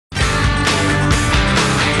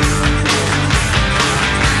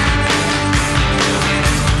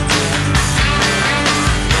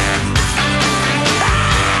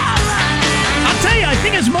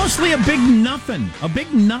nothing. A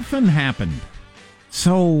big nothing happened.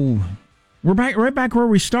 So we're right back where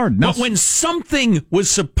we started. Now, but when something was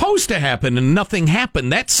supposed to happen and nothing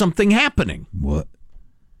happened, that's something happening. What?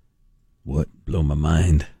 Blew my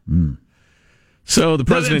mind. So the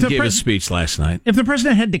president gave a speech last night. If the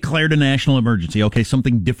president had declared a national emergency, okay,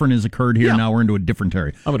 something different has occurred here. Yeah. Now we're into a different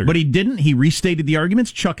area. But he didn't. He restated the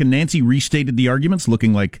arguments. Chuck and Nancy restated the arguments,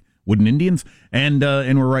 looking like wooden Indians, and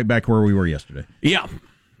we're right back where we were yesterday.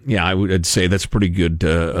 Yeah, I would say that's a pretty good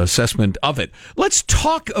assessment of it. Let's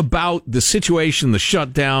talk about the situation, the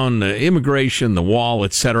shutdown, the immigration, the wall,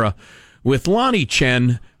 etc., with Lonnie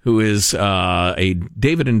Chen, who is a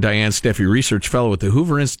David and Diane Steffi Research Fellow at the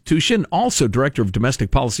Hoover Institution, also Director of Domestic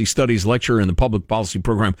Policy Studies, lecturer in the Public Policy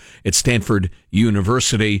Program at Stanford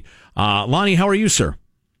University. Lonnie, how are you, sir?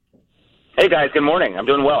 Hey, guys. Good morning. I'm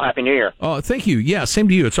doing well. Happy New Year. Oh, thank you. Yeah, same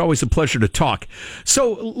to you. It's always a pleasure to talk.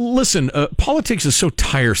 So, listen, politics is so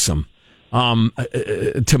tiresome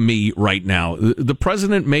to me right now. The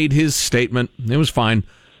president made his statement. It was fine.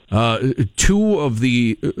 The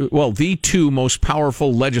two most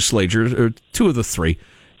powerful legislatures, or two of the three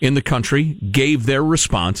in the country, gave their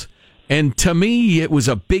response. And to me, it was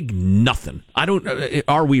a big nothing.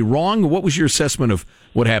 Are we wrong? What was your assessment of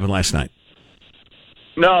what happened last night?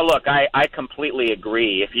 No, look, I completely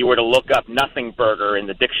agree. If you were to look up nothing burger in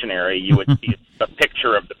the dictionary, you would see a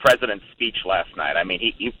picture of the president's speech last night. I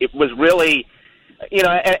mean, it was really, and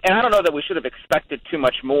I don't know that we should have expected too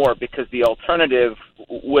much more, because the alternative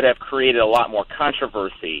would have created a lot more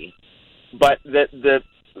controversy. But the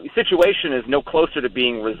situation is no closer to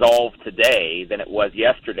being resolved today than it was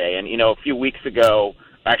yesterday. And, a few weeks ago,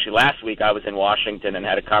 actually last week, I was in Washington and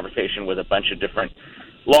had a conversation with a bunch of different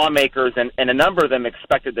lawmakers, and a number of them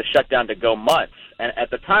expected the shutdown to go months. And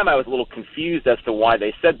at the time, I was a little confused as to why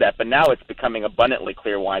they said that, but now it's becoming abundantly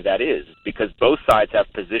clear why that is, because both sides have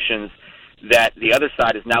positions that the other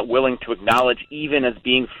side is not willing to acknowledge even as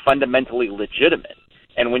being fundamentally legitimate.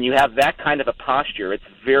 And when you have that kind of a posture, it's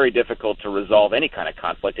very difficult to resolve any kind of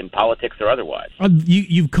conflict in politics or otherwise.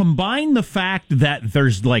 You've combined the fact that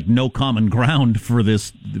there's no common ground for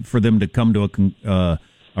them to come to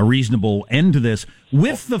a reasonable end to this,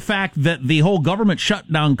 with the fact that the whole government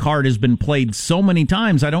shutdown card has been played so many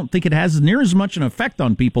times. I don't think it has near as much an effect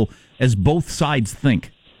on people as both sides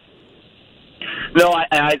think. No,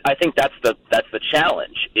 I think that's the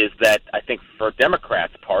challenge, is that I think for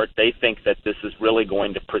Democrats' part, they think that this is really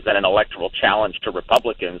going to present an electoral challenge to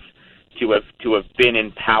Republicans to have been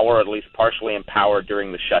in power, at least partially in power,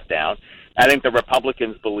 during the shutdown. I think the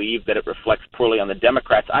Republicans believe that it reflects poorly on the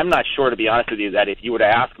Democrats. I'm not sure, to be honest with you, that if you were to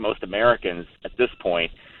ask most Americans at this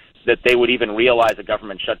point, that they would even realize a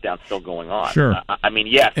government shutdown still going on. Sure. I mean,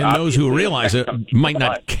 yes. And those who realize it might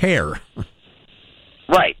not care.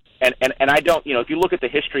 Right. And I don't, if you look at the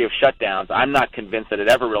history of shutdowns, I'm not convinced that it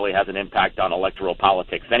ever really has an impact on electoral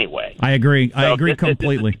politics anyway. I agree. I agree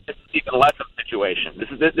completely. This is even less of a situation.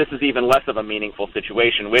 This is even less of a meaningful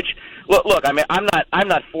situation. Which, look, I mean, I'm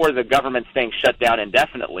not for the government staying shut down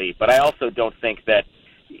indefinitely, but I also don't think that,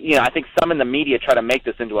 I think some in the media try to make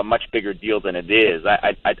this into a much bigger deal than it is.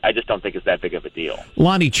 I just don't think it's that big of a deal.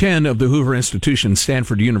 Lonnie Chen of the Hoover Institution,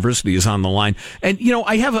 Stanford University, is on the line. And,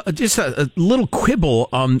 I have just a little quibble.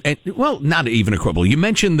 Not even a quibble. You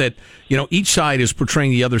mentioned that, each side is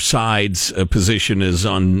portraying the other side's position as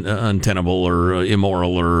untenable or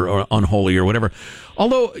immoral or unholy or whatever.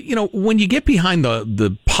 Although, when you get behind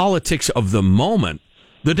the politics of the moment,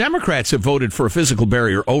 the Democrats have voted for a physical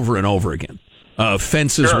barrier over and over again.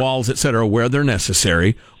 Fences, sure, walls, etc., where they're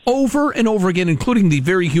necessary, over and over again, including the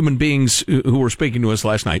very human beings who were speaking to us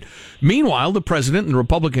last night. Meanwhile, the president and the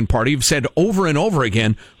Republican Party have said over and over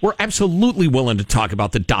again, we're absolutely willing to talk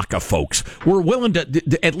about the DACA folks. We're willing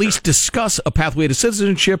to at least discuss a pathway to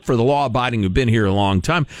citizenship for the law-abiding who've been here a long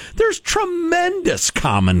time. There's tremendous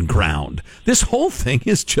common ground. This whole thing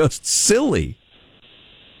is just silly.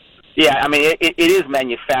 Yeah, I mean, it is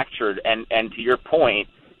manufactured, and to your point,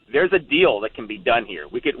 there's a deal that can be done here.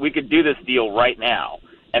 We could do this deal right now,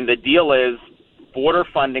 and the deal is border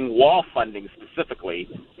funding, wall funding specifically,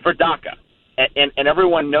 for DACA. And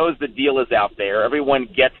everyone knows the deal is out there. Everyone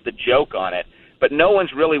gets the joke on it, but no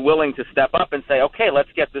one's really willing to step up and say, okay,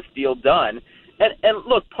 let's get this deal done. And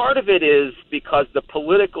look, part of it is because the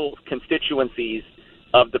political constituencies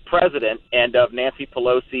of the president and of Nancy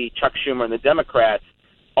Pelosi, Chuck Schumer, and the Democrats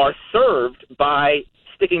are served by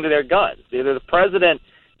sticking to their guns. Either the president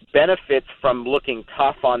benefits from looking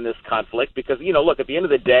tough on this conflict because, look, at the end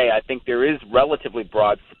of the day, I think there is relatively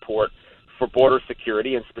broad support for border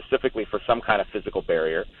security and specifically for some kind of physical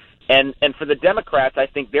barrier. And for the Democrats, I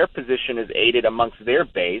think their position is aided amongst their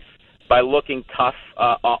base by looking tough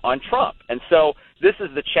on Trump. And so this is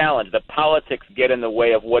the challenge, that politics get in the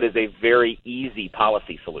way of what is a very easy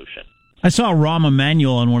policy solution. I saw Rahm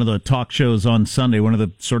Emanuel on one of the talk shows on Sunday, one of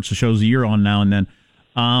the sorts of shows you're on now and then.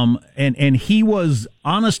 And he was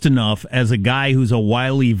honest enough as a guy who's a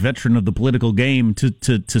wily veteran of the political game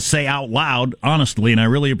to say out loud, honestly, and I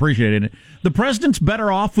really appreciated it, the president's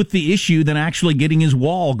better off with the issue than actually getting his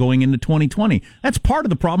wall going into 2020. That's part of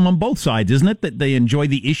the problem on both sides, isn't it? That they enjoy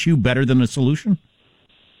the issue better than the solution?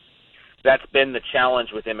 That's been the challenge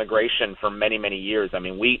with immigration for many, many years. I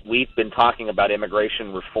mean, we've been talking about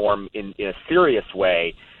immigration reform in a serious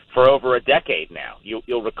way for over a decade now.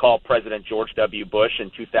 You'll recall President George W. Bush in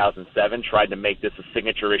 2007 tried to make this a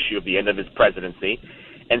signature issue of the end of his presidency.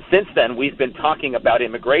 And since then, we've been talking about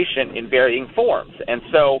immigration in varying forms. And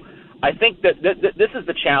so I think that this is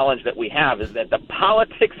the challenge that we have, is that the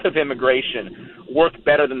politics of immigration work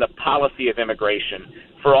better than the policy of immigration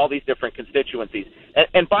for all these different constituencies.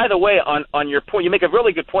 And by the way, on your point, you make a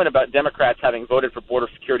really good point about Democrats having voted for border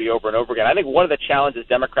security over and over again. I think one of the challenges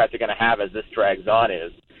Democrats are going to have as this drags on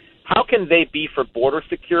is, how can they be for border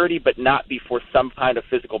security but not be for some kind of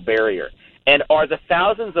physical barrier? And are the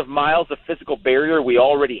thousands of miles of physical barrier we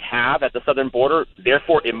already have at the southern border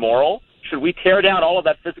therefore immoral? Should we tear down all of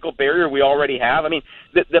that physical barrier we already have? I mean,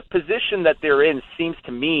 the position that they're in seems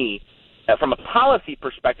to me, from a policy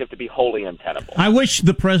perspective, to be wholly untenable. I wish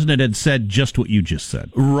the president had said just what you just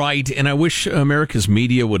said. Right, and I wish America's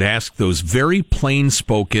media would ask those very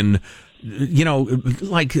plain-spoken,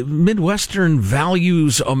 like Midwestern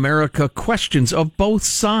values America questions of both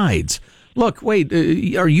sides. Look, wait,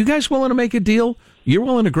 are you guys willing to make a deal? You're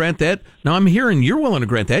willing to grant that? Now I'm hearing you're willing to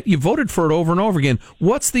grant that. You voted for it over and over again.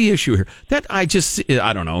 What's the issue here? That I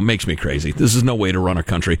don't know. It makes me crazy. This is no way to run a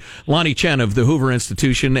country. Lonnie Chen of the Hoover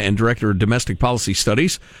Institution and Director of Domestic Policy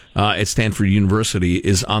Studies at Stanford University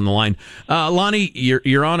is on the line. Lonnie,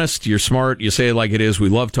 you're honest. You're smart. You say it like it is. We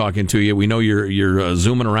love talking to you. We know you're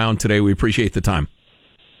zooming around today. We appreciate the time.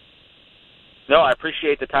 No, I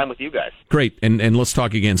appreciate the time with you guys. Great, and let's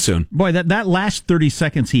talk again soon. Boy, that last 30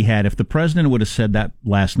 seconds he had, if the president would have said that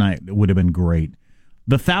last night, it would have been great.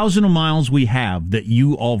 The 1,000 miles we have that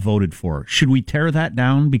you all voted for, should we tear that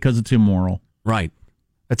down because it's immoral? Right.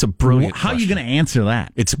 That's a brilliant How are you going to answer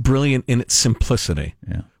that? It's brilliant in its simplicity.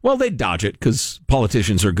 Yeah. Well, they dodge it because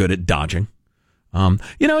politicians are good at dodging.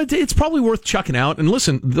 It's probably worth chucking out. And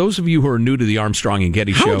listen, those of you who are new to the Armstrong and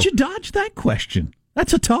Getty show. How would you dodge that question?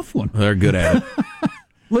 That's a tough one. They're good at it.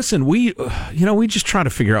 Listen, we just try to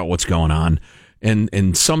figure out what's going on,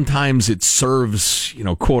 and sometimes it serves,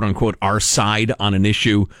 quote unquote, our side on an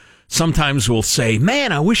issue. Sometimes we'll say,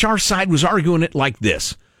 man, I wish our side was arguing it like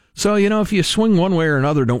this. So, if you swing one way or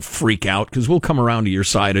another, don't freak out, because we'll come around to your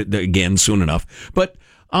side again soon enough. But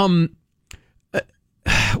what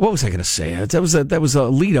was I going to say? That was a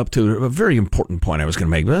lead up to a very important point I was going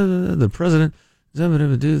to make. The president. I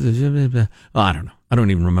don't know. I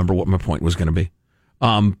don't even remember what my point was going to be.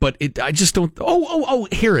 But I just don't. Oh,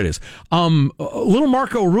 here it is. Little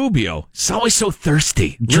Marco Rubio. He's always so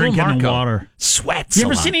thirsty. Drinking water. Sweats. You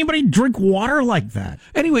ever seen anybody drink water like that?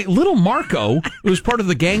 Anyway, Little Marco was part of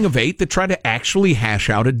the Gang of Eight that tried to actually hash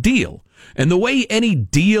out a deal. And the way any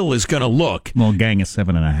deal is going to look. Well, gang of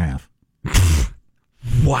 7.5.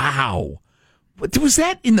 Wow. Was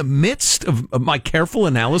that in the midst of my careful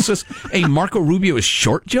analysis a Marco Rubio is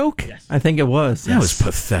short joke? Yes. I think it was. That was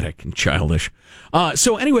pathetic and childish.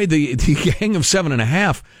 So anyway, the Gang of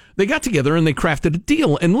 7.5, they got together and they crafted a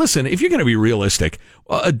deal. And listen, if you're going to be realistic,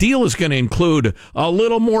 a deal is going to include a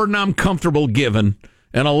little more than I'm comfortable giving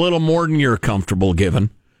and a little more than you're comfortable giving.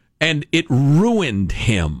 And it ruined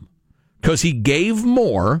him because he gave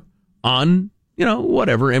more on,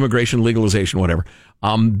 whatever, immigration, legalization, whatever,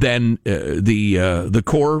 than the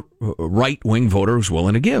core right-wing voter was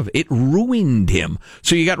willing to give. It ruined him.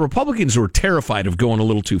 So you got Republicans who are terrified of going a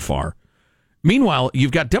little too far. Meanwhile,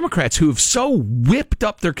 you've got Democrats who have so whipped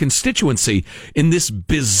up their constituency in this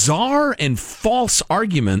bizarre and false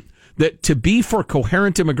argument that to be for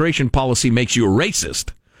coherent immigration policy makes you a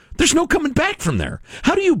racist. There's no coming back from there.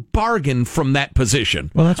 How do you bargain from that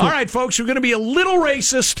position? Well, all right, folks, we're going to be a little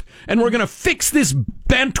racist, and we're going to fix this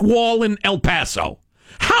bent wall in El Paso.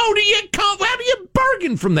 How do you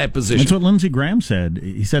bargain from that position? That's what Lindsey Graham said.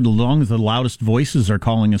 He said, as long as the loudest voices are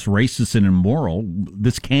calling us racist and immoral,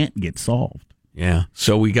 this can't get solved. Yeah,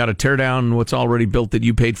 so we got to tear down what's already built that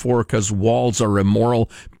you paid for because walls are immoral.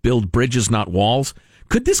 Build bridges, not walls.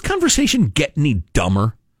 Could this conversation get any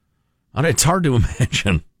dumber? It's hard to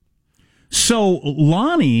imagine. So,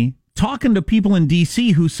 Lonnie, talking to people in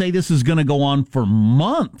D.C. who say this is going to go on for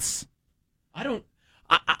months.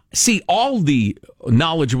 See, all the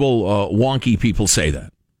knowledgeable, wonky people say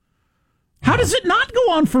that. How does it not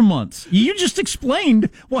go on for months? You just explained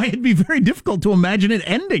why it'd be very difficult to imagine it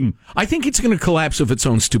ending. I think it's going to collapse of its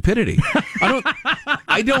own stupidity.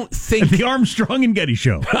 I don't think the Armstrong and Getty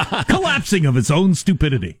Show collapsing of its own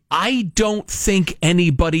stupidity. I don't think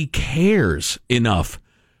anybody cares enough.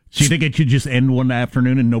 So you think it should just end one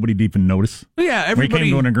afternoon and nobody'd even notice? Yeah, everybody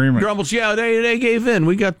came to an agreement. Grumbles, yeah, they gave in.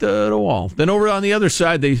 We got the wall. Then over on the other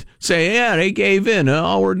side, they say, yeah, they gave in.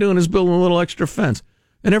 All we're doing is building a little extra fence.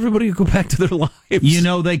 And everybody would go back to their lives. You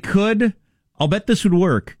know, they could. I'll bet this would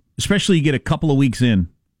work, especially you get a couple of weeks in.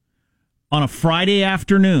 On a Friday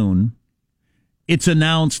afternoon, it's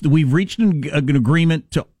announced that we've reached an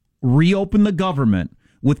agreement to reopen the government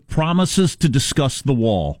with promises to discuss the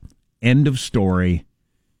wall. End of story.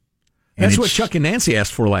 That's what Chuck and Nancy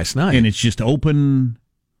asked for last night. And it's just open,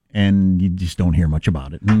 and you just don't hear much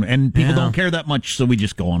about it. And people don't care that much, so we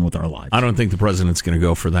just go on with our lives. I don't think the president's going to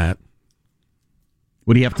go for that.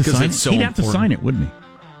 Would he have to sign it? So He'd have to sign it, wouldn't he?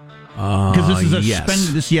 Because this is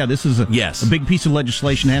a this is a big piece of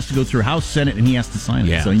legislation. It has to go through House, Senate, and he has to sign it.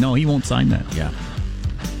 Yeah. So no, he won't sign that. Yeah.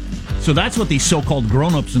 So that's what these so-called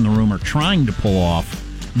grown-ups in the room are trying to pull off.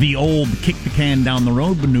 The old kick the can down the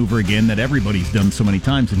road maneuver again that everybody's done so many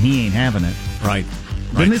times, and he ain't having it. Right.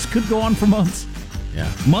 Then this could go on for months.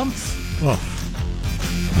 Yeah. Months. Oh.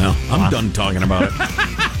 Well, I'm done talking about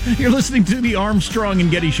it. You're listening to the Armstrong and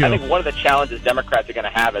Getty Show. I think one of the challenges Democrats are going to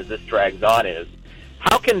have as this drags on is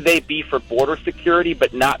how can they be for border security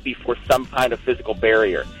but not be for some kind of physical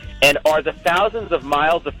barrier? And are the thousands of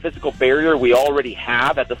miles of physical barrier we already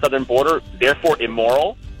have at the southern border therefore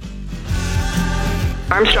immoral?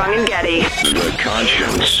 Armstrong and Getty. The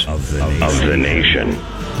conscience of the nation.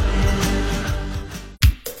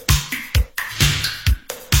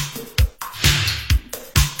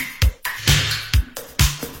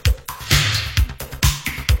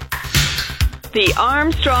 The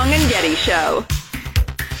Armstrong and Getty Show.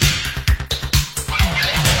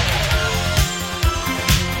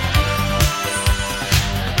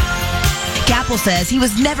 Gappel says he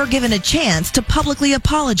was never given a chance to publicly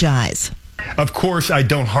apologize. Of course, I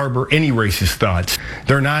don't harbor any racist thoughts.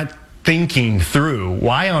 They're not thinking through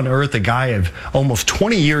why on earth a guy of almost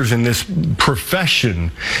 20 years in this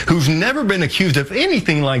profession who's never been accused of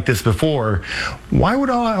anything like this before, why would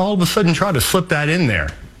I all of a sudden try to slip that in there?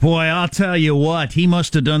 Boy, I'll tell you what, he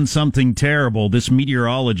must have done something terrible, this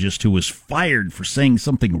meteorologist who was fired for saying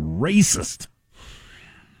something racist.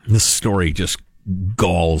 This story just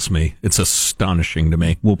galls me. It's astonishing to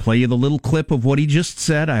me. We'll play you the little clip of what he just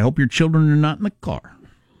said. I hope your children are not in the car.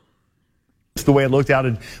 It's the way it looked out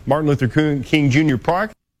at Martin Luther King Jr.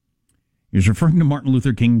 Park. He was referring to Martin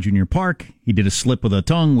Luther King Jr. Park. He did a slip of the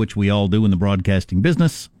tongue, which we all do in the broadcasting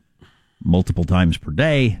business, multiple times per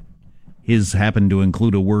day. His happened to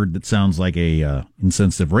include a word that sounds like a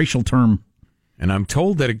insensitive racial term. And I'm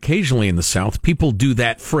told that occasionally in the South, people do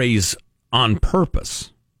that phrase on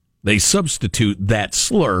purpose. They substitute that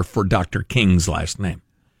slur for Dr. King's last name.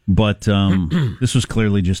 But this was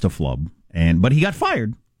clearly just a flub. But he got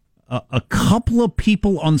fired. A couple of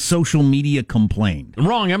people on social media complained.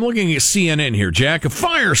 Wrong. I'm looking at CNN here, Jack. A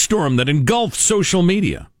firestorm that engulfed social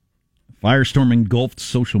media. Firestorm engulfed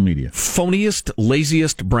social media. Phoniest,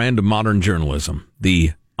 laziest brand of modern journalism.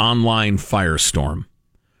 The online firestorm.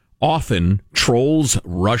 Often trolls,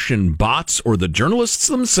 Russian bots, or the journalists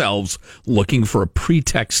themselves looking for a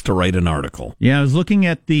pretext to write an article. Yeah, I was looking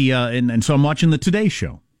at the, and so I'm watching the Today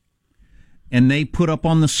Show. And they put up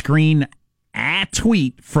on the screen a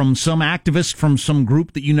tweet from some activist from some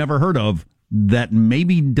group that you never heard of that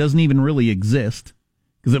maybe doesn't even really exist.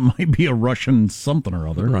 Because it might be a Russian something or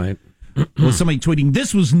other. Right. Was somebody tweeting,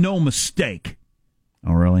 "This was no mistake."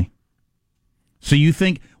 Oh, really? So you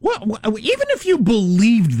think, well, even if you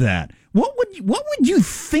believed that, what would you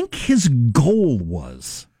think his goal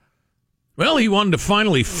was? Well, he wanted to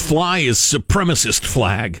finally fly his supremacist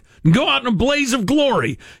flag and go out in a blaze of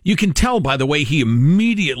glory. You can tell by the way he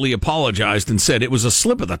immediately apologized and said it was a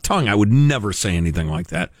slip of the tongue. I would never say anything like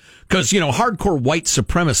that. Because, hardcore white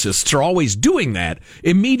supremacists are always doing that,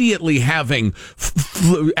 immediately having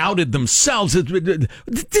outed themselves.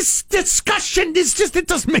 This discussion is just, it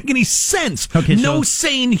doesn't make any sense. Okay, no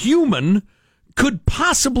sane human could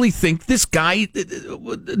possibly think this guy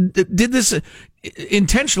did this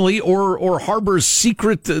intentionally or harbors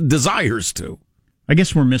secret desires to. I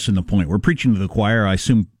guess we're missing the point. We're preaching to the choir. I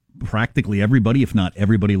assume practically everybody, if not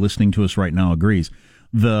everybody listening to us right now, agrees.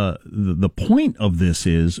 The point of this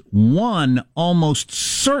is, one, almost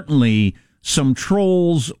certainly some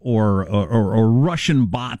trolls or Russian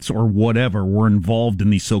bots or whatever were involved in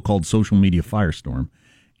the so-called social media firestorm.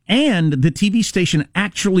 And the TV station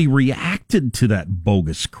actually reacted to that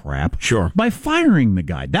bogus crap by firing the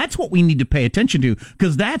guy. That's what we need to pay attention to,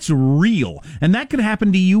 because that's real. And that could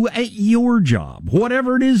happen to you at your job,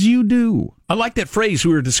 whatever it is you do. I like that phrase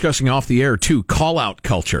we were discussing off the air, too, call-out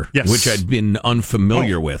culture, which I'd been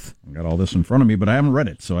unfamiliar with. I got all this in front of me, but I haven't read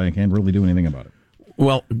it, so I can't really do anything about it.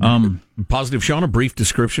 Well, Positive Sean, a brief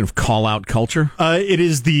description of call-out culture? It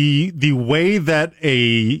is the way that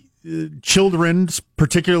children,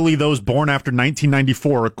 particularly those born after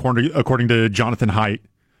 1994, according to Jonathan Haidt,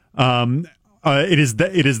 it is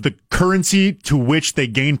the currency to which they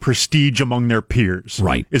gain prestige among their peers.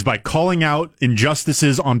 Right, is by calling out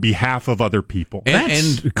injustices on behalf of other people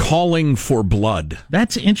and calling for blood.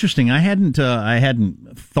 That's interesting. I hadn't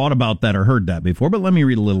thought about that or heard that before. But let me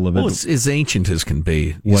read a little of it. Well, it's as ancient as can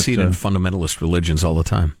be. You see it in fundamentalist religions all the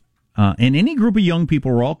time. And any group of young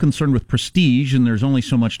people are all concerned with prestige, and there's only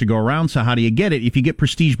so much to go around, so how do you get it? If you get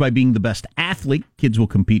prestige by being the best athlete, kids will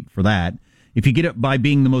compete for that. If you get it by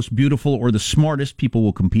being the most beautiful or the smartest, people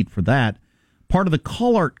will compete for that. Part of the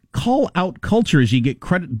call-out culture is you get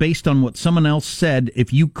credit based on what someone else said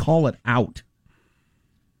if you call it out,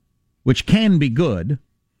 which can be good.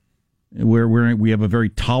 We have a very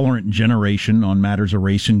tolerant generation on matters of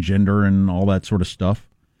race and gender and all that sort of stuff.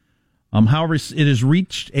 However, it has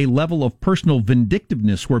reached a level of personal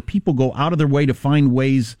vindictiveness where people go out of their way to find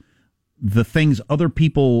ways the things other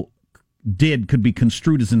people did could be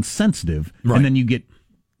construed as insensitive, and then you get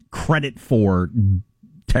credit for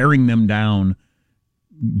tearing them down,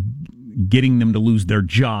 getting them to lose their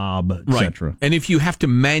job, etc. Right. And if you have to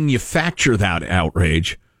manufacture that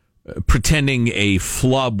outrage, pretending a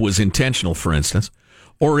flub was intentional, for instance,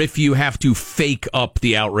 or if you have to fake up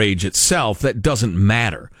the outrage itself, that doesn't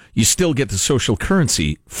matter. You still get the social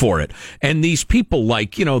currency for it. And these people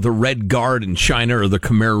like, the Red Guard in China or the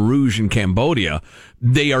Khmer Rouge in Cambodia,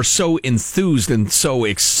 they are so enthused and so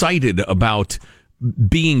excited about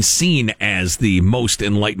being seen as the most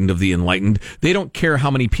enlightened of the enlightened. They don't care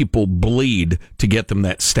how many people bleed to get them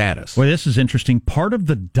that status. Well, this is interesting. Part of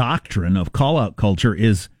the doctrine of call-out culture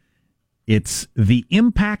is it's the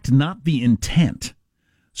impact, not the intent.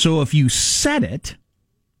 So if you said it,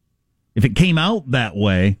 if it came out that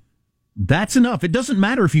way, that's enough. It doesn't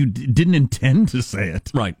matter if you didn't intend to say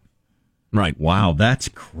it. Right. Wow, that's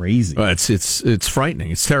crazy. It's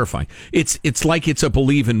frightening. It's terrifying. It's like it's a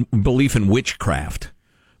belief in witchcraft.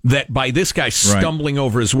 That by this guy stumbling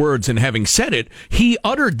over his words and having said it, he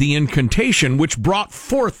uttered the incantation which brought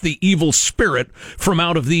forth the evil spirit from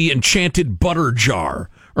out of the enchanted butter jar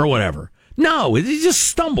or whatever. No, he just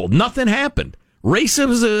stumbled. Nothing happened.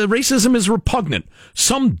 Racism is repugnant.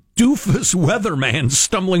 Some doofus weatherman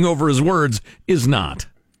stumbling over his words is not.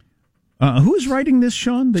 Who's writing this,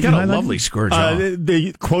 Sean? He's got a lovely scourge.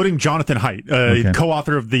 Quoting Jonathan Haidt,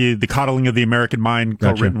 co-author of the Coddling of the American Mind,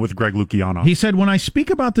 co-written with Greg Luciano. He said, when I speak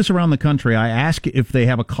about this around the country, I ask if they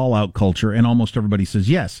have a call-out culture, and almost everybody says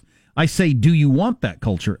yes. I say, do you want that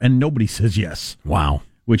culture? And nobody says yes. Wow.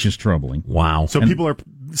 Which is troubling. Wow. So people are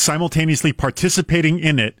simultaneously participating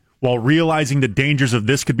in it while realizing the dangers of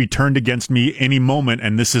this could be turned against me any moment,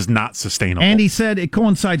 and this is not sustainable. And he said it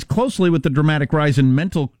coincides closely with the dramatic rise in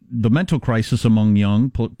the mental crisis among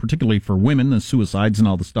young, particularly for women, the suicides and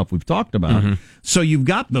all the stuff we've talked about. Mm-hmm. So you've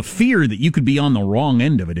got the fear that you could be on the wrong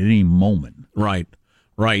end of it at any moment. Right.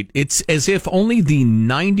 It's as if only the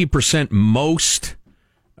 90% most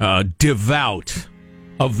devout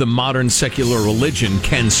of the modern secular religion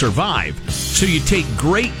can survive. So you take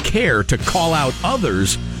great care to call out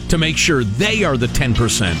others to make sure they are the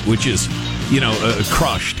 10%, which is,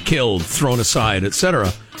 crushed, killed, thrown aside,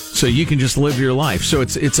 etc. So you can just live your life. So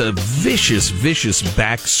it's a vicious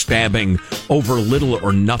backstabbing over little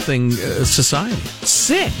or nothing society.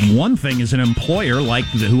 Sick. One thing is an employer like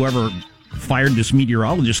whoever fired this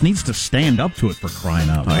meteorologist needs to stand up to it, for crying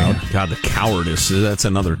out loud. Yeah. God, the cowardice, that's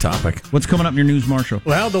another topic. What's coming up in your news, Marshall?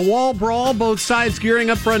 Well, the wall brawl, both sides gearing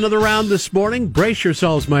up for another round this morning. Brace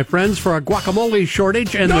yourselves, my friends, for a guacamole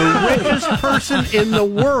shortage, and the richest person in the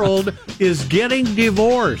world is getting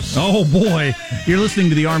divorced. Oh, boy. You're listening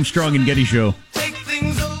to the Armstrong and Getty Show. Take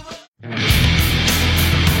things over.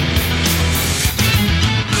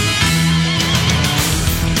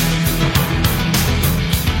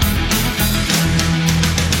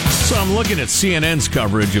 I'm looking at CNN's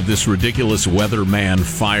coverage of this ridiculous weatherman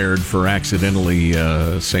fired for accidentally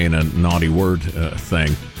saying a naughty word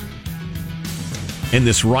thing. And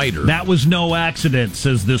this writer... That was no accident,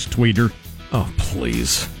 says this tweeter. Oh,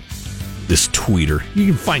 please. This tweeter. You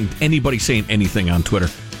can find anybody saying anything on Twitter.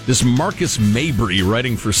 This Marcus Mabry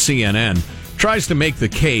writing for CNN tries to make the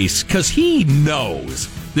case, because he knows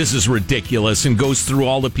this is ridiculous, and goes through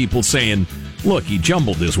all the people saying, look, he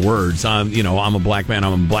jumbled his words. I'm a black man,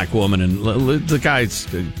 I'm a black woman, and the guy's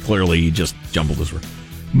clearly he just jumbled his words.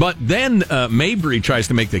 But then Mabry tries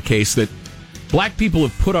to make the case that black people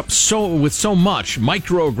have put up with so much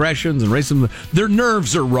microaggressions and racism, their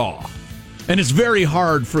nerves are raw. And it's very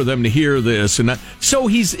hard for them to hear this. And so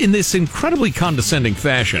he's in this incredibly condescending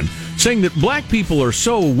fashion, saying that black people are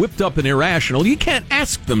so whipped up and irrational, you can't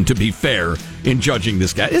ask them to be fair in judging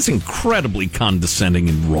this guy. It's incredibly condescending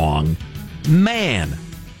and wrong. Man,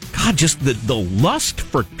 God, just the lust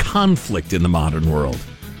for conflict in the modern world.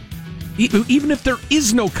 Even if there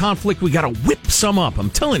is no conflict, we got to whip some up. I'm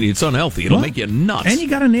telling you, it's unhealthy. It'll make you nuts. And you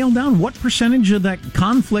got to nail down what percentage of that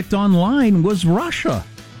conflict online was Russia.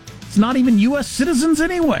 It's not even U.S. citizens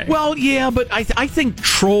anyway. Well, yeah, but I think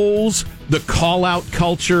trolls, the call-out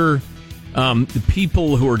culture, the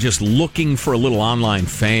people who are just looking for a little online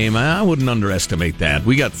fame, I wouldn't underestimate that.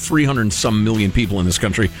 We got 300 and some million people in this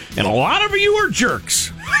country, and a lot of you are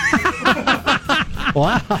jerks.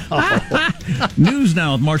 Wow. News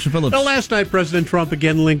now with Marshall Phillips. Well, last night, President Trump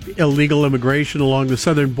again linked illegal immigration along the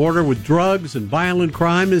southern border with drugs and violent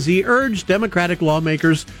crime as he urged Democratic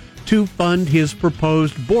lawmakers to fund his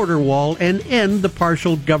proposed border wall and end the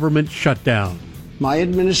partial government shutdown. My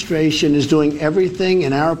administration is doing everything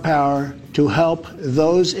in our power to help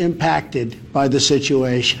those impacted by the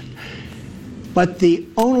situation. But the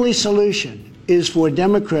only solution is for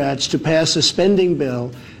Democrats to pass a spending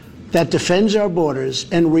bill that defends our borders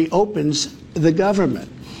and reopens the government.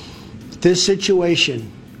 This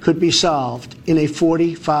situation could be solved in a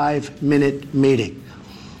 45-minute meeting.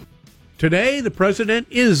 Today, the president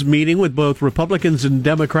is meeting with both Republicans and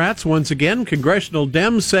Democrats. Once again, congressional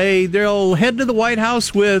Dems say they'll head to the White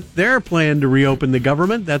House with their plan to reopen the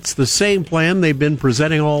government. That's the same plan they've been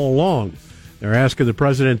presenting all along. They're asking the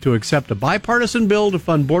president to accept a bipartisan bill to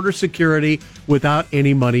fund border security without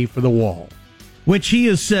any money for the wall. Which he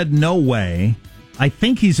has said no way. I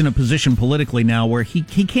think he's in a position politically now where he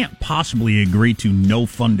can't possibly agree to no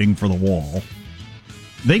funding for the wall.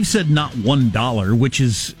 They've said not $1, which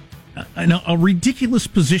is a ridiculous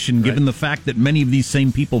position given the fact that many of these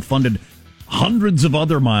same people funded hundreds of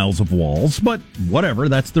other miles of walls, but whatever,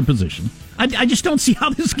 that's their position. I just don't see how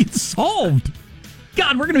this gets solved.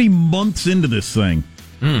 God, we're going to be months into this thing.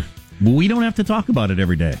 We don't have to talk about it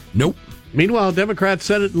every day. Nope. Meanwhile, Democrat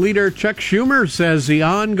Senate leader Chuck Schumer says the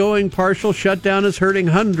ongoing partial shutdown is hurting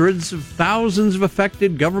hundreds of thousands of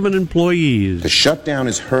affected government employees. The shutdown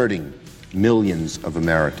is hurting millions of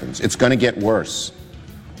Americans. It's going to get worse.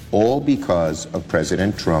 All because of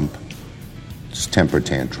President Trump's temper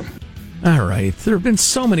tantrum. All right. There have been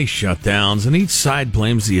so many shutdowns, and each side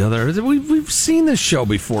blames the other. We've seen this show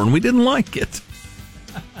before, and we didn't like it.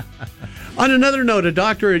 On another note, a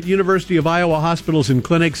doctor at University of Iowa hospitals and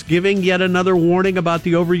clinics giving yet another warning about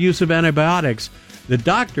the overuse of antibiotics. The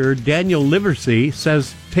doctor, Daniel Liversey,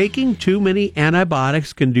 says taking too many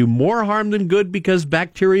antibiotics can do more harm than good because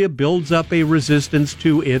bacteria builds up a resistance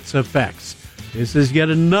to its effects. This is yet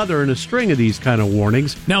another in a string of these kind of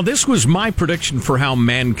warnings. Now, this was my prediction for how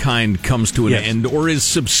mankind comes to an end or is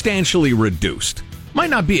substantially reduced. Might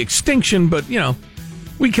not be extinction, but,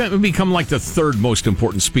 we can become like the third most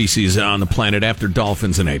important species on the planet after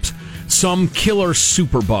dolphins and apes. Some killer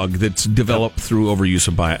superbug that's developed through overuse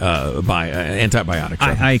of antibiotics.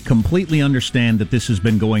 I completely understand that this has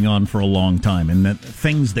been going on for a long time and that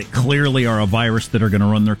things that clearly are a virus that are going to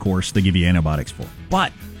run their course, they give you antibiotics for.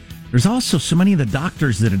 But there's also so many of the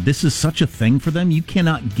doctors that this is such a thing for them, you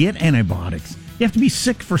cannot get antibiotics. You have to be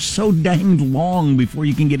sick for so danged long before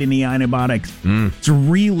you can get any antibiotics. It's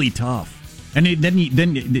really tough. And then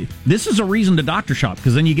this is a reason to doctor shop,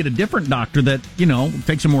 because then you get a different doctor that,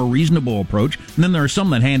 takes a more reasonable approach. And then there are some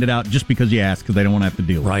that hand it out just because you ask, because they don't want to have to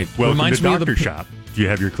deal with it. Welcome to doctor shop. Do you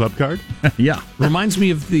have your club card? Yeah. Reminds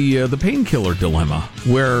me of the painkiller dilemma,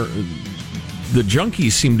 where the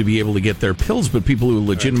junkies seem to be able to get their pills, but people who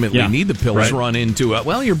legitimately need the pills run into,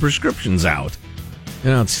 your prescription's out.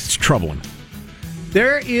 It's troubling.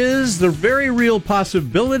 There is the very real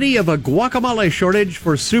possibility of a guacamole shortage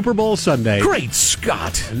for Super Bowl Sunday. Great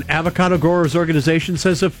Scott! An avocado growers organization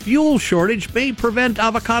says a fuel shortage may prevent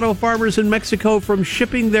avocado farmers in Mexico from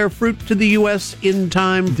shipping their fruit to the U.S. in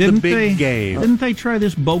time for the big game. Didn't they try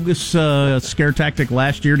this bogus scare tactic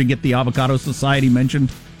last year to get the Avocado Society mentioned?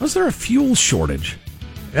 Was there a fuel shortage?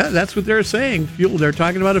 Yeah, that's what they're saying. They're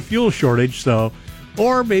talking about a fuel shortage, so...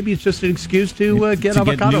 Or maybe it's just an excuse to get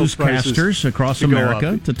avocado newscasters across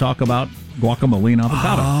America to talk about guacamole and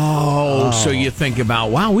avocado. Oh, so you think about,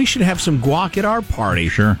 wow, we should have some guac at our party.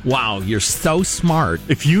 Sure. Wow, you're so smart.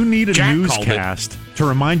 If you need a Jack newscast to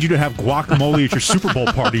remind you to have guacamole at your Super Bowl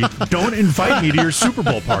party, don't invite me to your Super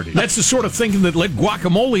Bowl party. That's the sort of thinking that led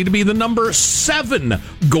guacamole to be the number 7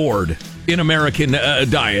 gourd in American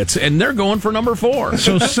diets, and they're going for number 4.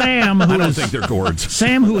 So Sam, I don't think they're gourds.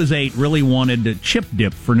 Sam, who is 8, really wanted chip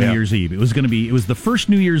dip for New Year's Eve. It was the first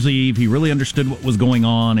New Year's Eve. He really understood what was going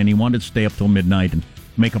on, and he wanted to stay up till midnight and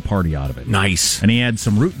make a party out of it. Nice. And he had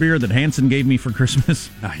some root beer that Hanson gave me for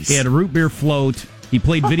Christmas. Nice. He had a root beer float. He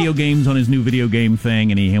played video games on his new video game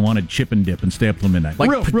thing, and he wanted chip and dip and stay up till midnight. Like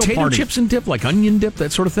real potato party. chips and dip, like onion dip,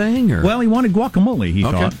 that sort of thing? Or? Well, he wanted guacamole, he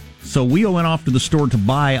Okay. thought. So we went off to the store to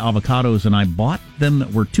buy avocados, and I bought them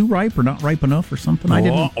that were too ripe or not ripe enough or something. I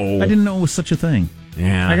didn't know it was such a thing.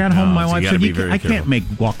 Yeah, I got home, my so wife you said, gotta be I can't make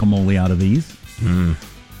guacamole out of these.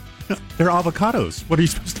 They're avocados. What are you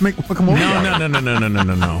supposed to make guacamole?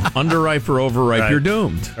 No. Underripe or overripe, Right. you're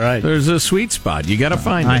doomed. Right. There's a sweet spot. You got to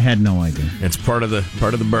find it. I had no idea. It's part of the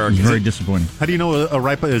bargain. Very disappointing. How do you know a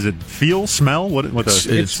ripe? Is it feel, smell? What?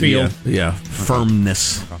 It's feel.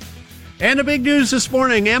 Firmness. And the big news this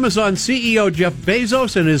morning, Amazon CEO Jeff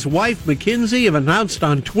Bezos and his wife Mackenzie have announced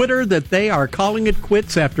on Twitter that they are calling it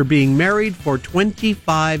quits after being married for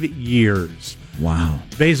 25 years. Wow.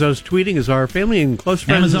 Bezos tweeting as our family and close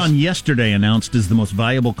friends. Amazon yesterday announced is the most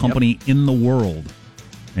valuable company in the world,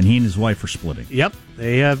 and he and his wife are splitting. Yep.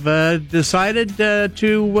 They have decided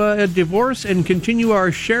to divorce and continue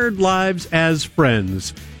our shared lives as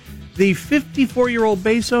friends. The 54-year-old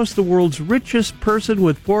Bezos, the world's richest person,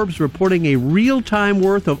 with Forbes reporting a real-time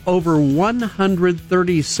worth of over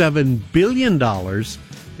 $137 billion.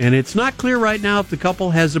 And it's not clear right now if the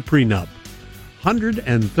couple has a prenup.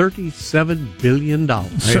 $137 billion. I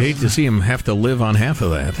hate to see him have to live on half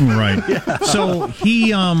of that. Right. So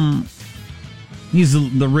he's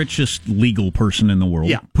the richest legal person in the world.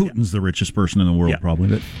 Yeah. Putin's the richest person in the world,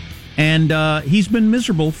 probably. And he's been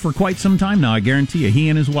miserable for quite some time now, I guarantee you. He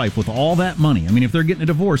and his wife, with all that money. I mean, if they're getting a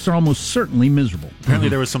divorce, they're almost certainly miserable. Apparently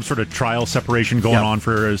there was some sort of trial separation going on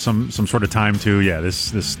for some sort of time, too. Yeah,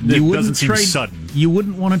 this doesn't seem sudden. You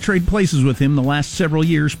wouldn't want to trade places with him the last several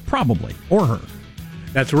years, probably, or her.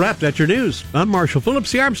 That's a wrap. That's your news. I'm Marshall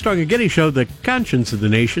Phillips, the Armstrong and Getty Show, the conscience of the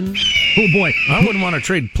nation. Oh, boy. I wouldn't want to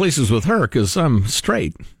trade places with her because I'm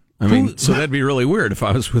straight. I mean, so that'd be really weird if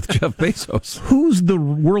I was with Jeff Bezos. Who's the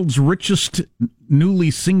world's richest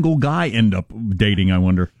newly single guy end up dating, I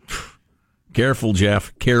wonder? Careful,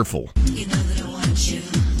 Jeff. Careful.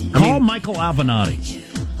 Call Michael Avenatti.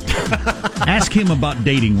 Ask him about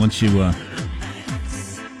dating once you...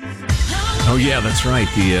 Oh, yeah, that's right.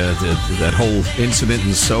 That whole incident in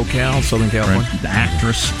SoCal, Southern California. The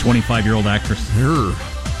actress, 25-year-old actress.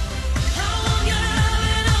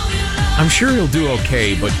 I'm sure he'll do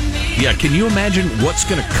okay, but yeah, can you imagine what's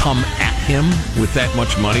going to come at him with that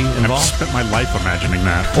much money involved? I've spent my life imagining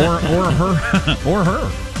that. Or her. Or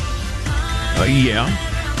her. Yeah.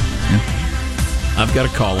 I've got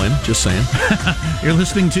to call in, just saying. You're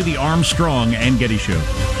listening to the Armstrong and Getty Show.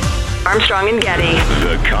 Armstrong and Getty.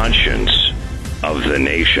 The conscience of the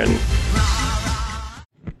nation.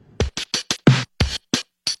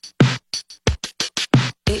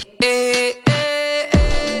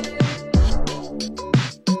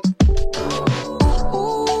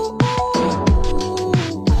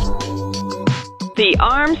 The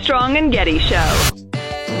Armstrong and Getty Show.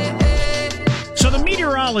 So the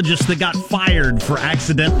meteorologist that got fired for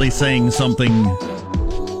accidentally saying something,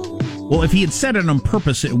 well, if he had said it on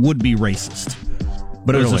purpose, it would be racist.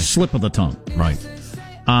 But it was a slip of the tongue. Right.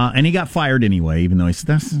 And he got fired anyway, even though he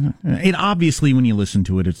said, it obviously, when you listen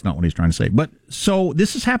to it, it's not what he's trying to say. But so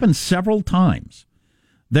this has happened several times.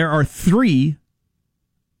 There are 3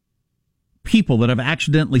 people that have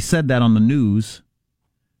accidentally said that on the news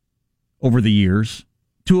over the years.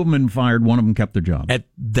 2 of them been fired. 1 of them kept their job. At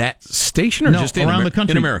that station or just around the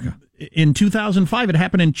country? In America? In 2005, it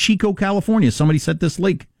happened in Chico, California. Somebody sent this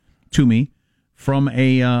link to me from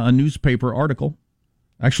a newspaper article.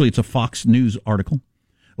 Actually, it's a Fox News article.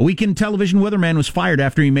 A weekend television weatherman was fired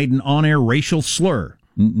after he made an on-air racial slur.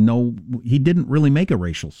 No, he didn't really make a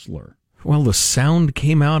racial slur. Well, the sound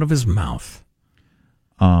came out of his mouth.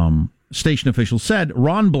 Station officials said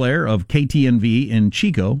Ron Blair of KTNV in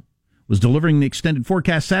Chico was delivering the extended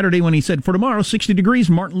forecast Saturday when he said, for tomorrow, 60 degrees,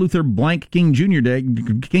 Martin Luther blank King Jr. Day,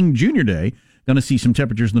 going to see some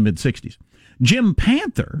temperatures in the mid-60s. Jim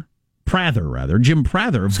Prather, Jim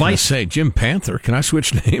Panther. Can I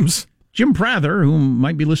switch names? Jim Prather, who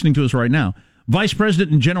might be listening to us right now, Vice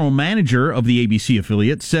president and general manager of the ABC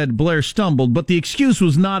affiliate said Blair stumbled, but the excuse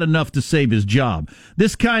was not enough to save his job.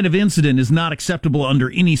 This kind of incident is not acceptable under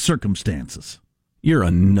any circumstances. You're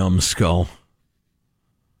a numbskull.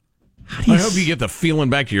 I hope you get the feeling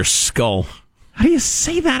back to your skull. How do you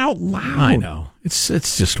say that out loud? I know. It's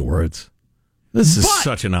just words. This is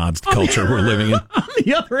such an odd culture we're living in. On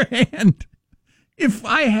the other hand, if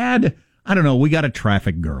I had, I don't know, we got a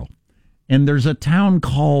traffic girl, and there's a town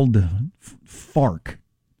called Fark,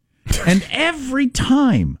 and every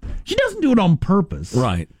time, she doesn't do it on purpose.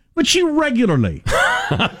 Right. But she regularly,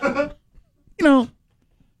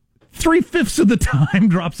 3/5 of the time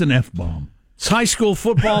drops an F-bomb. It's high school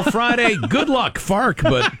football Friday. Good luck, Fark.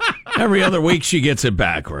 But every other week she gets it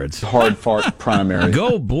backwards. Hard Fark primary.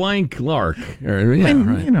 Go blank Lark.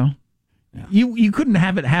 Right. You couldn't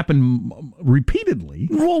have it happen repeatedly.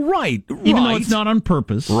 Well, right. Even though it's not on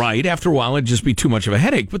purpose. Right. After a while, it'd just be too much of a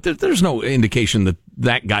headache. But there's no indication that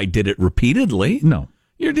that guy did it repeatedly. No.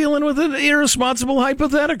 You're dealing with an irresponsible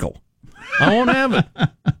hypothetical. I won't have it.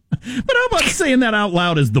 But how about saying that out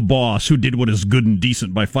loud as the boss who did what is good and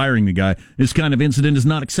decent by firing the guy? This kind of incident is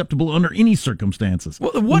not acceptable under any circumstances.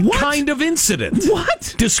 What kind of incident?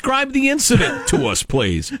 What? Describe the incident to us,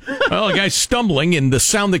 please. Well, a guy stumbling and the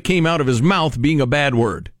sound that came out of his mouth being a bad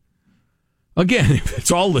word. Again, if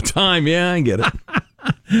it's all the time, yeah, I get it.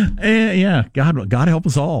 Yeah, God help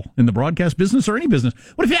us all in the broadcast business or any business.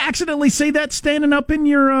 What if you accidentally say that standing up in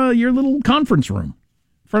your little conference room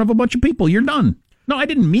in front of a bunch of people? You're done. No, I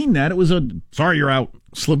didn't mean that. It was sorry, you're out.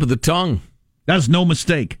 Slip of the tongue. That's no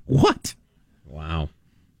mistake. What? Wow.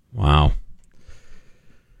 Well,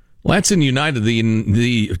 that's in United,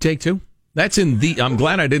 the take two. That's in the, I'm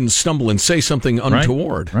glad I didn't stumble and say something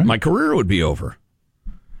untoward. Right. My career would be over.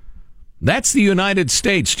 That's the United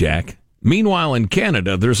States, Jack. Meanwhile, in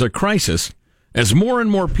Canada, there's a crisis as more and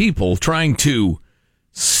more people trying to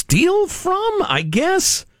steal from, I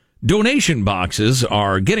guess, donation boxes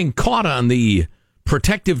are getting caught on the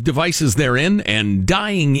protective devices they're in and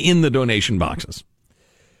dying in the donation boxes.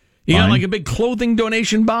 You got like a big clothing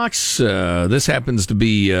donation box. This happens to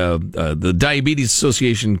be the Diabetes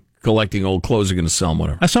Association collecting old clothes are going to sell them,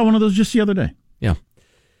 whatever. I saw one of those just the other day. Yeah.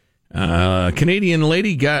 Canadian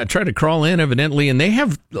lady tried to crawl in, evidently, and they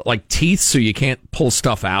have like teeth so you can't pull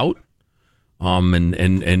stuff out.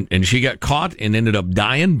 And she got caught and ended up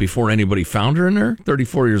dying before anybody found her in there.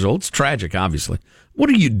 34 years old. It's tragic, obviously. What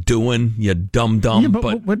are you doing, you dum-dum? Yeah,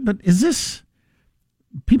 but is this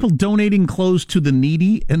people donating clothes to the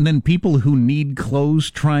needy and then people who need clothes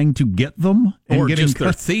trying to get them? Or just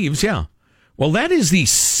they're thieves, yeah. Well, that is the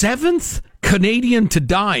 7th Canadian to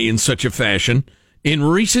die in such a fashion in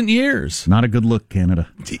recent years. Not a good look, Canada.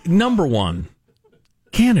 Number one,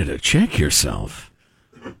 Canada, check yourself.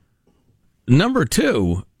 Number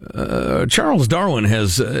two, Charles Darwin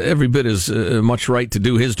has every bit as much right to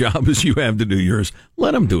do his job as you have to do yours.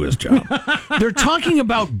 Let him do his job. They're talking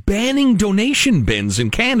about banning donation bins in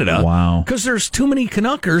Canada. Wow. Because there's too many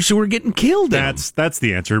Canuckers who are getting killed. That's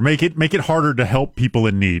the answer. Make it harder to help people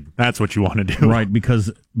in need. That's what you want to do. Right,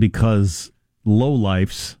 because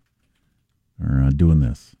lowlifes are doing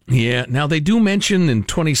this. Yeah. Now, they do mention in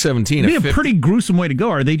 2017... It'd be a pretty gruesome way to go.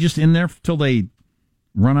 Are they just in there till they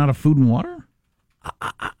run out of food and water?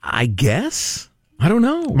 I guess. I don't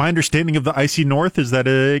know. My understanding of the icy north is that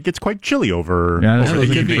it gets quite chilly over the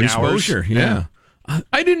evening could be exposure. hours. Yeah.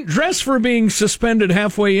 I didn't dress for being suspended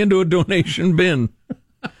halfway into a donation bin.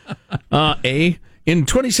 In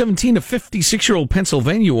 2017, a 56-year-old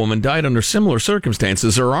Pennsylvania woman died under similar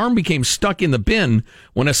circumstances. Her arm became stuck in the bin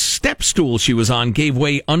when a step stool she was on gave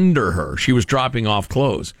way under her. She was dropping off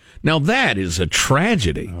clothes. Now, that is a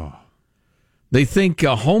tragedy. Oh. They think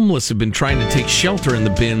homeless have been trying to take shelter in the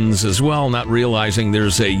bins as well, not realizing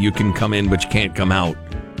there's a you can come in but you can't come out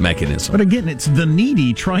mechanism. But again, it's the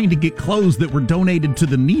needy trying to get clothes that were donated to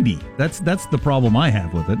the needy. That's the problem I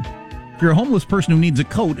have with it. If you're a homeless person who needs a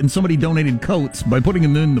coat and somebody donated coats by putting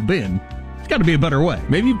them in the bin, it's got to be a better way.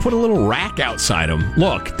 Maybe you put a little rack outside them.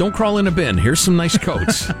 Look, don't crawl in a bin. Here's some nice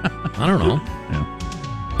coats. I don't know. Yeah.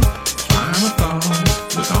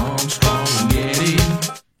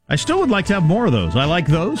 I still would like to have more of those. I like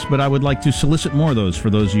those, but I would like to solicit more of those for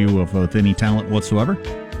those of you with any talent whatsoever.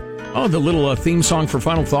 Oh, the little theme song for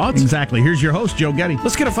Final Thoughts? Exactly. Here's your host, Joe Getty.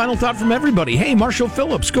 Let's get a final thought from everybody. Hey, Marshall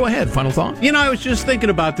Phillips, go ahead. Final thought. You know, I was just thinking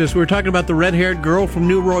about this. We were talking about the red-haired girl from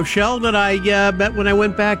New Rochelle that I met when I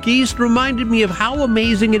went back east. Reminded me of how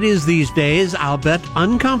amazing it is these days. I'll bet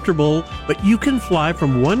uncomfortable, but you can fly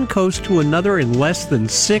from one coast to another in less than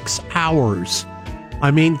 6 hours. I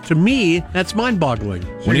mean, to me, that's mind-boggling.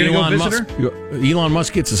 When Elon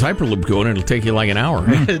Musk gets his Hyperloop going, it'll take you like an hour.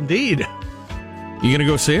 Indeed. You going to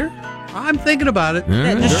go see her? I'm thinking about it.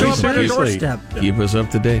 Yeah, just show up at her seriously. doorstep. Keep us up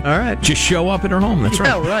to date. All right. Just show up at her home. That's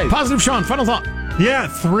Yeah, right. right. Positive Sean, final thought. Yeah,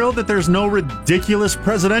 thrilled that there's no ridiculous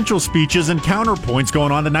presidential speeches and counterpoints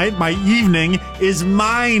going on tonight. My evening is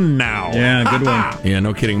mine now. Yeah, good one. Yeah,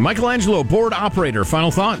 no kidding. Michelangelo, board operator,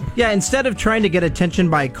 final thought. Yeah, instead of trying to get attention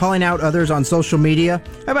by calling out others on social media,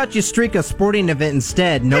 how about you streak a sporting event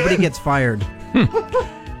instead? Nobody gets fired.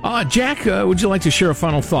 Jack, would you like to share a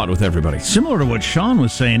final thought with everybody? Similar to what Sean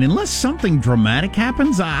was saying, unless something dramatic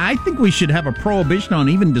happens, I think we should have a prohibition on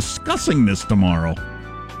even discussing this tomorrow.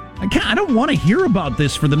 I don't want to hear about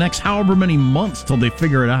this for the next however many months till they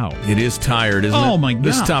figure it out. It is tired, isn't it? Oh, my God.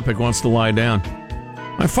 This topic wants to lie down.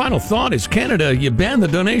 My final thought is, Canada, you ban the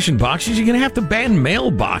donation boxes, you're going to have to ban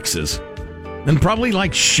mail boxes. And probably,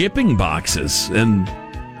 like, shipping boxes. And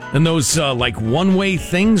those, like, one-way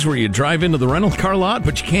things where you drive into the rental car lot,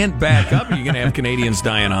 but you can't back up. You're going to have Canadians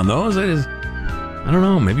dying on those. I don't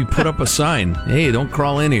know, maybe put up a sign. Hey, don't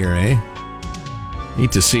crawl in here, eh?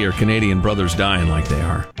 Need to see our Canadian brothers dying like they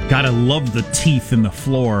are. Gotta love the teeth in the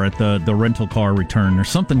floor at the rental car return. There's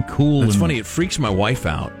something cool. It's funny, it freaks my wife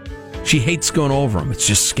out. She hates going over them. It's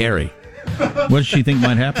just scary. What does she think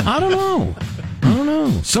might happen? I don't know.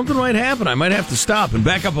 Something might happen. I might have to stop and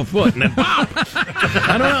back up a foot and then pop.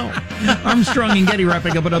 I don't know. Armstrong and Getty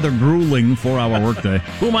wrapping up another grueling 4-hour workday.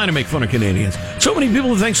 Who am I to make fun of Canadians? So many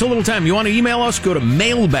people that take so little time. You want to email us? Go to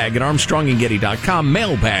mailbag@armstrongandgetty.com.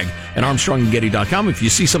 Mailbag@armstrongandgetty.com. If you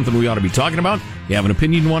see something we ought to be talking about, you have an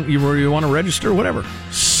opinion you want to register, whatever.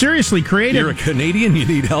 Seriously, You're a Canadian, you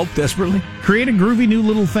need help desperately? Create a groovy new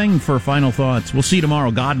little thing for final thoughts. We'll see you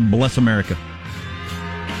tomorrow. God bless America.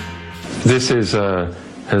 This is a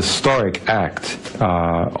historic act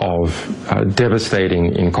of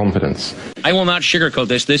devastating incompetence. I will not sugarcoat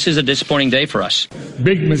this. This is a disappointing day for us.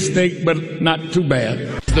 Big mistake, but not too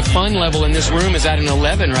bad. The fun level in this room is at an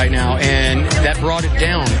 11 right now, and that brought it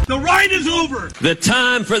down. The ride is over. The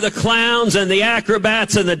time for the clowns and the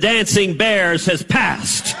acrobats and the dancing bears has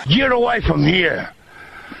passed. Get away from here.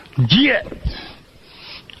 Get.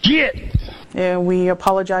 We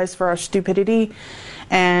apologize for our stupidity,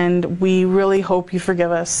 and we really hope you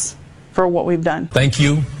forgive us for what we've done. Thank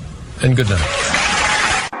you, and good night.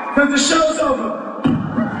 Because the show's over.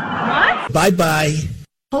 What? Bye-bye.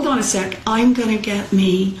 Hold on a sec. I'm going to get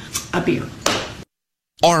me a beer.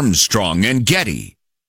 Armstrong and Getty.